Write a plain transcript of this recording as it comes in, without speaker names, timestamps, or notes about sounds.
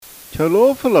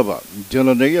Hello, Falaba,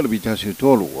 Janadea Vitasu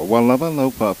Tolu, one lava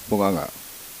lopa Poganga.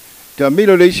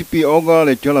 Tamilo Lacp Oga,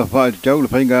 the Jalafa, Joe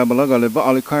Fanga, Malaga, the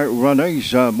Balikai,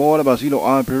 Rana, more about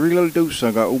Sino Peril do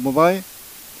Saga Umavai.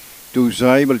 To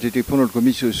Zaibal Tipuno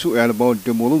Commission Su about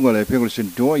the Molunga, the Pegasus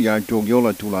Doya,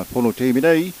 Jongyola Tula, Polo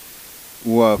Tamide,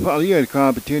 or Falia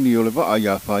Carpetinio, the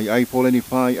Vaya, I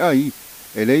Polenify, I,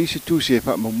 Elise to say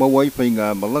Mawai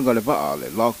Finger, Malanga, the Val,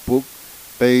 logbook.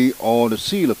 Pay all the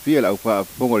seal of field of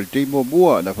Pongal Timo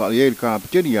Mua, the Faliel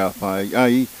Carpetinia, Fai,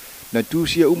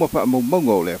 Natusia Umafa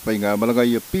Mongol, Finger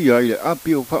Malagaya Pia, the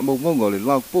Apio Famo Mongol,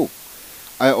 log book.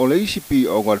 I always see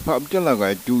or what Fam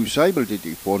Jalaga do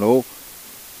cybertity for no.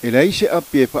 Elise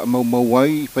Apia Famo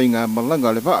Mawai, Finger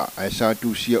Malanga Leva, I saw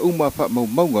to see Umafa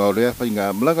Mongol,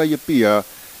 Finger Malagaya Pia,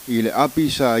 Il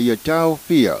Apisa Yatao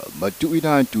Fia, but to it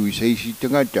on to say she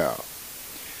Tangata.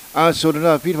 So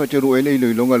the feed for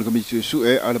the longer commission su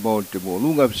about the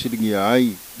Molunga sitting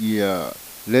ai,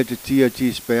 let the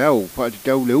TT spell, Fat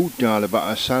Tauta,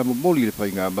 about a Sam Molly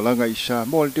Finger, Malanga is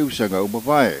more to Sanga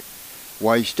Umavai.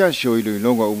 Why start showing the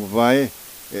longer Umavai,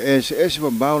 as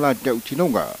from Baula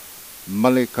Tautinonga,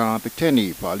 Maleka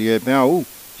Peteni, Palia Mau,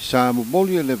 Sam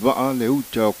Molly Leva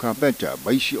Leuta Campenta,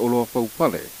 Baishi Olofo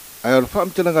Pale. I'll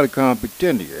farm Telanga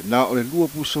Campeteni, now a lua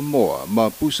pusa more, ma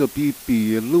pusa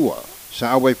pipi lua.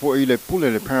 Sa away for ile pull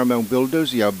the paramount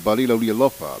builders ya balilo li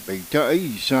lofa beta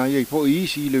sa ye for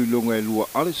easy lu longa lu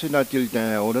alisena til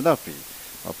da on the nafi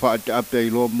a part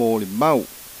update lo mo li mau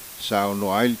sa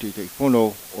no ail te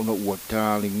fono ono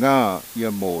wata linga ya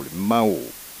mo li mau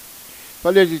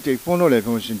pale te fono le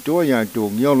fonsin to ya to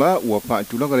ngiola wa pa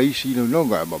tu longa isi lu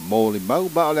longa ma mo li mau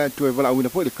ba la to vala wina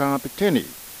for the carpeteni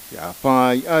ya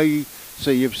fai ai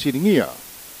say if sitting here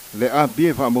le a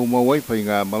bie fa mo mo wai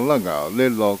fainga malanga le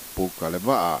log puka le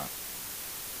va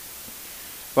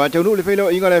pa tau le felo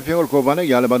inga le fengol ko bana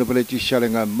ya le banu pele ti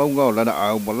shalenga monga la na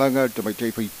au malanga to mai te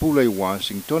fai pule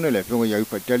Washington le fengo ya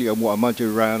fa tali amu amante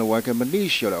ran wa ka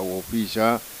manisha la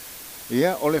ofisa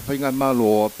ya ole fainga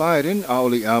malo Biden a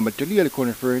ole a mateli le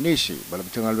conference bala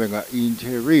tanga lenga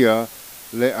interior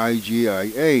le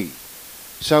IGIA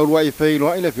Saurwa fei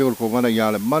lo ile fei ko mana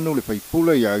ya le manu le fei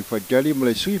pula ya fa dali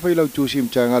mole sui fei lo tu sim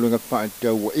tanga lo fa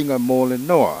ta wo inga mole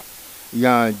noa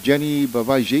ya Jenny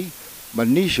Bavaji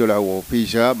manisho la wo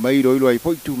pisa mai lo lo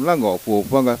foi tu lango fo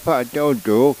fanga fa ta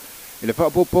do ile fa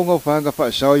po pongo fanga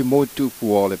fa sai mo tu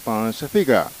fu le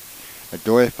Pacifica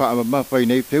do e fa ma fei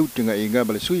nei feu tinga inga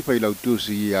mole sui fei lo tu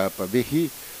si ya pa vehi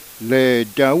le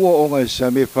dawo o nga sa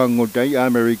me fango dai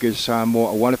America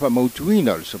Samoa wa le fa mo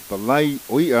tuina so palai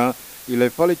oia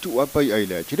ile fale tu apa ai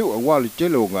le chiru awal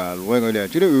chelo nga luenga le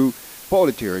chiru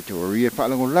pole territory e fa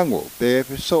lango pe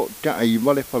so ta ai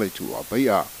vale fale tu apa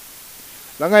ya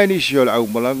langa initial au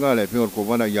malanga le pengor ko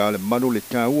wana ya le manu le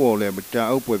ta wo le mata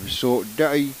au pe so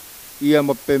dai ia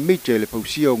ma pe mite le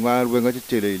posio nga luenga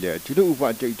te le chiru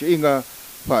fa te inga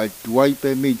fa tuai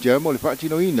pe mite mo le fa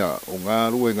tino ina o nga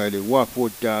luenga le wa fo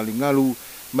ta lingalu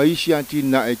mai sia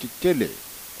tina e tele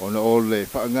ona ole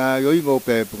fa nga yo ingo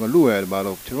pe ngalu e ma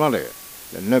lo trale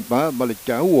le nepa ma le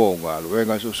tau nga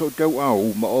luenga so tau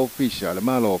au ma office le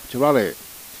ma lo trale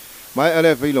mai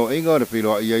ale filo ingo le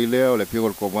filo ia le le pio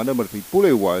ko mana ma fi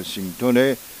pule Washington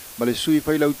e ma le sui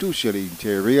fa lo tu sele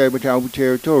interior ma tau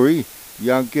territory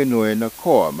yang ke no na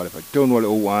ko ma le fa tono le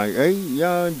OIA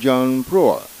ya John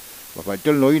Pro ma fa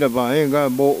tono ina ba nga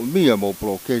mo mia mo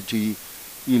blockage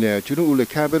ile tunu le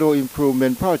Capital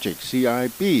Improvement Project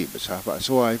CIP besafa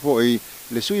so ai foi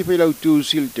le sui fe lau tu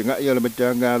sil tenga ia le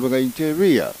matanga lunga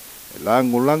interior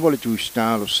lango le tu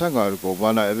sta lo sanga ko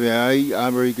vana e ai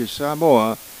America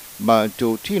Samoa ma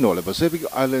to tino le Pacific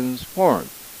Islands Forum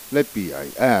le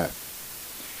PIF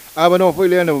abano foi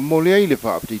le na mo le ile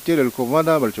fa apti tele ko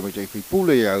vana ma le mai fe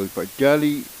pule ya fa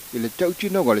jali ile tau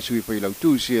tino le sui fe lau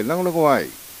tu sil lango ai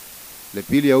le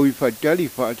pili au fa dali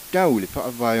fa tau le fa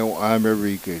vai o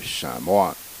America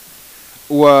Samoa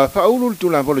wa fa ulu tu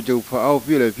la volo tu fa au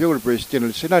file fiol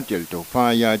president senatel to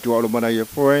fa ya tu alo mana ya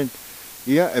foreign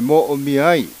ia e mo o mi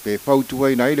ai pe fa tu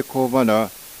ai nai le kovana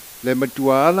le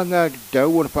matua ala nga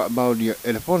dau fa mau ni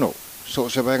telefono so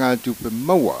se va nga tu pe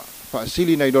maua fa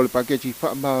sili nai dole paketi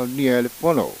fa mau ni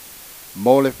telefono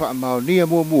mo le fa mau ni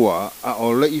mua a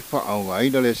o le fa au ai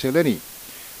le seleni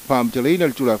fam telina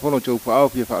tu la fono tu fa au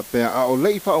fa pe a o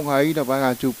le fa au ai na va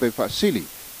nga tu pe fa sili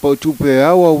po tu pe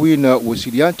awa wina o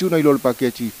silian tu nai lo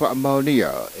paketi fa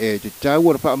maunia e te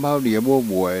tau fa maunia mo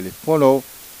le fono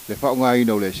le fa ngai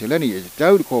no le seleni e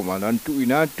tau ko manan tu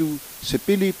inatu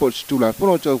sepili po tu la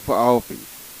fono tu fa au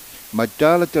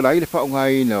matala te lai le fa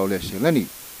ngai no le seleni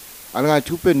ala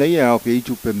tu pe nei au pe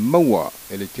tu pe maua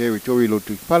e le territory lo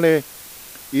tu fale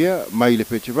ia mai le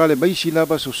festival mai sila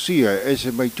ba sosia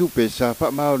ese mai tupe sa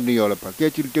fa mau ni ola pa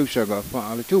ke ti teu sanga fa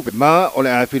ale tupe ma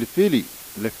ole a fili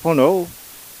le fono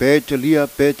petelia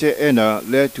pete ena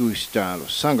le tu stalo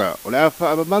sanga ole a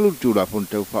fa malu tu la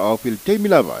fonto fa o fil te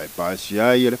milava e pa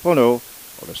sia le fono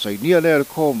ole sai ni le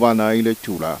ko vana ile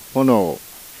tu la fono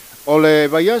ole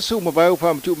vai asu mo vai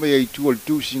fa tu me tu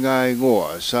tu singa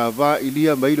ngo sa va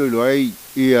ilia mai lo ai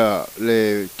ia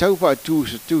le tau fa tu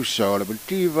sa le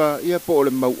motiva ia po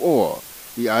le mau o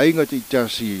ia ainga ti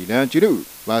tasi na tiru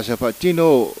va sa fa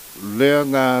tino le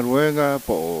nga ruenga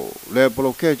po le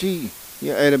blokeji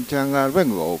ia edem tanga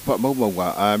rengo fa mau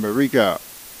nga America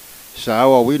sa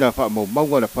wa wina fa mau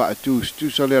nga fa tu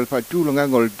sa le fa tu nga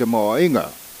ngol de mo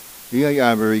inga ia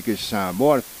America sa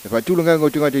mo fa tu nga ngol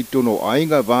tunga ti tono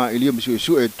ainga va ilia misu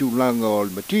su e tu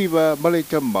ngol motiva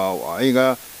malika mau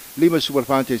ainga lima super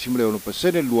fante simule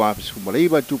 1% lua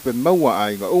sumaliba tu pe maua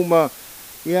ainga uma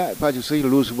ia pa tu sei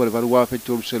lu super valua fe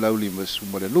tu se la lima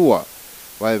sumale lua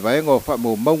vai ngo fa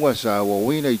mo maua sa wo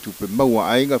wina tu pe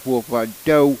maua ainga fu fa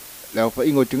tau la fa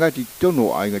ingo tinga ti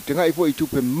tono ainga tinga i fo i tu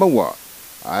pe maua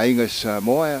ainga sa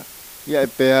moa ia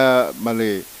pe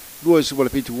male lua super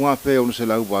fitu wa fe on se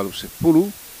la valu se pulu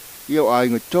ia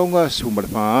ainga tonga sumale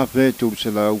fa fe tu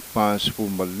se la fa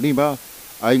sumaliba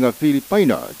ainga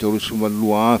Filipina tolu suma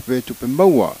lua fe tu pe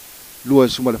maua lua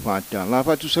suma le fata la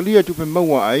fa tu salia tu pe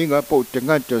maua ainga po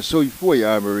tengata soi foi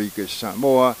America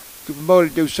Samoa tu pe maua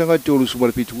te usanga tolu suma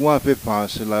le pitu wa fe fa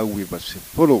se la wi ba se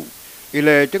polo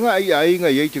ile tenga ai ainga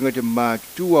ye tenga te ma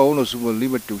tu a ono suma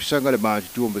lima tu sanga le ma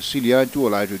tu Brasilia tu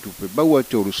la tu pe maua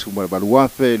tolu suma ba lua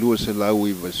fe lua se la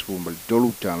wi ba suma tolu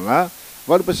tala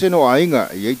valu paseno ainga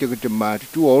ye tenga te ma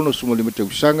tu a ono suma lima tu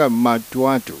sanga ma tu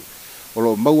atu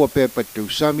olo maua pepa tu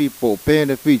sami po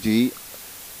pene Fiji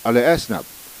ale esnap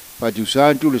pa tu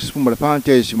santu le sumale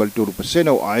fante simal tolu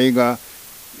paseno ainga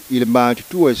ile mate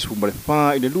tua sumale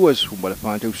fa ile lua sumale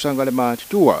fante usanga le mate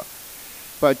tua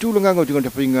pa tu lenga ngo tinga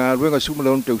pinga ruenga sumale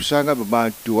on te usanga ba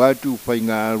tua tu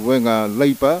pinga ruenga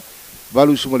leipa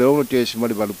valu sumale on te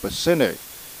simale valu pasene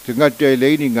tinga te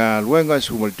leini nga ruenga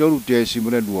sumale tolu te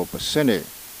simale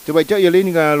 2% te vai tai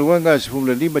leni nga luanga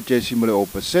sumule 5% o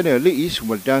pasene li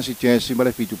sumule dansi te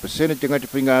simale 7% tenga te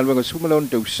pinga luanga sumule on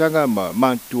te usanga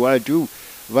ma tu atu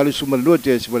vale sumule lo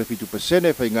te simale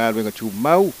 7% fa nga luanga tu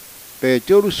mau pe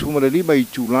tolu sumule 5 i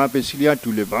tu la pe silia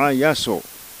tu le va yaso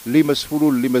 5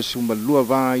 sumule lo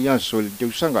va yaso te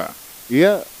usanga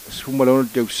ia sumule on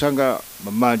te usanga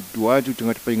ma tu atu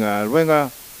tenga te pinga luanga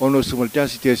ono sumule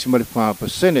dansi te simale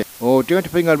 5% o tenga te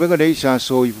pinga luanga nei sa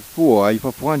so i fu ai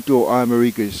fa fuanto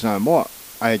America Samoa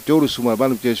ai tolu sumule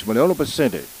balu te simale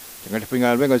 1% tenga te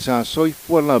pinga luanga sa so i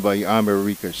fu la bai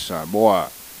America Samoa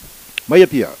mai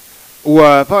pia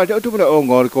ua fa te utu o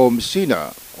ngol ko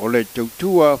msina o le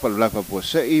tutua fa la fa po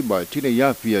sei ma tine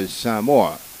ya fia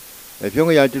Samoa e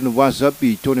fionga ya tinu WhatsApp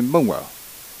i tone maua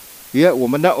ia ua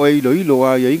mana o ilo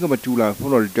a ia inga matula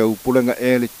fono le tau pulanga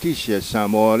e le tisia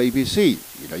Samoa le ABC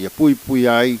ila ia pui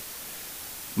ai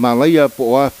malaya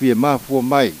po afia mafua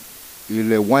mai i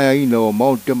le waia ina o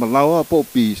Mount Malawa po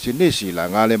pi sinisi la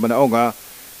ngale mana onga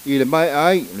i le mai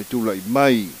ai le tula i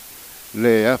mai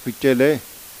le afitele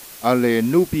ale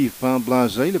nupi fan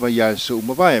blaza i le vaia so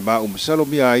umawai ma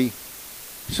umsalomi ai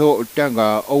so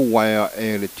tanga o waia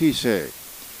e le tise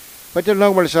Pata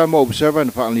lang malasa mo observan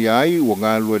fa ang liyay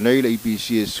wanga luanay la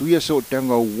IPC suya so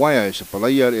tanga waya sa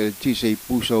palaya el tise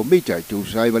puso mita tu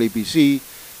sai mal IPC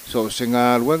so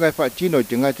singa luanga fa chino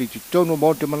tinga ti tono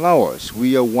Monte Malawa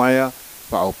suya waya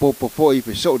fa opo fo i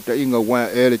so ta inga waya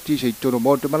el tise tono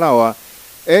Monte Malawa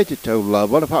e te tau la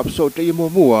wala fa so ta i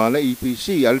mua la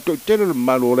IPC al to telo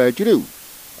malo la tiru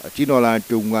chino la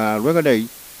tunga luanga nei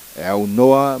e au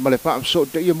noa male fa so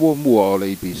ta i mua la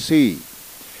IPC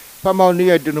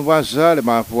Pamaunia de Novasa le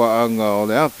mafua anga o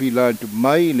le afila tu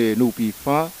mai le nupi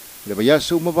fa le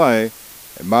bayasu mavai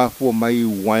e mafua mai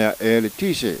waya e le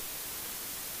tise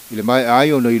ile mai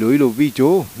ai o no ilo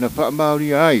vito na fa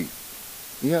mauri ai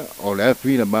ia o le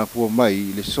afila mafua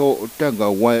mai le so tanga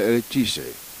waya e le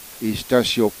tise i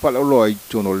stasio faloloi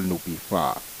tono le nupi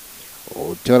fa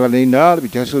o Tala Nei na le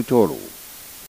bitaso toro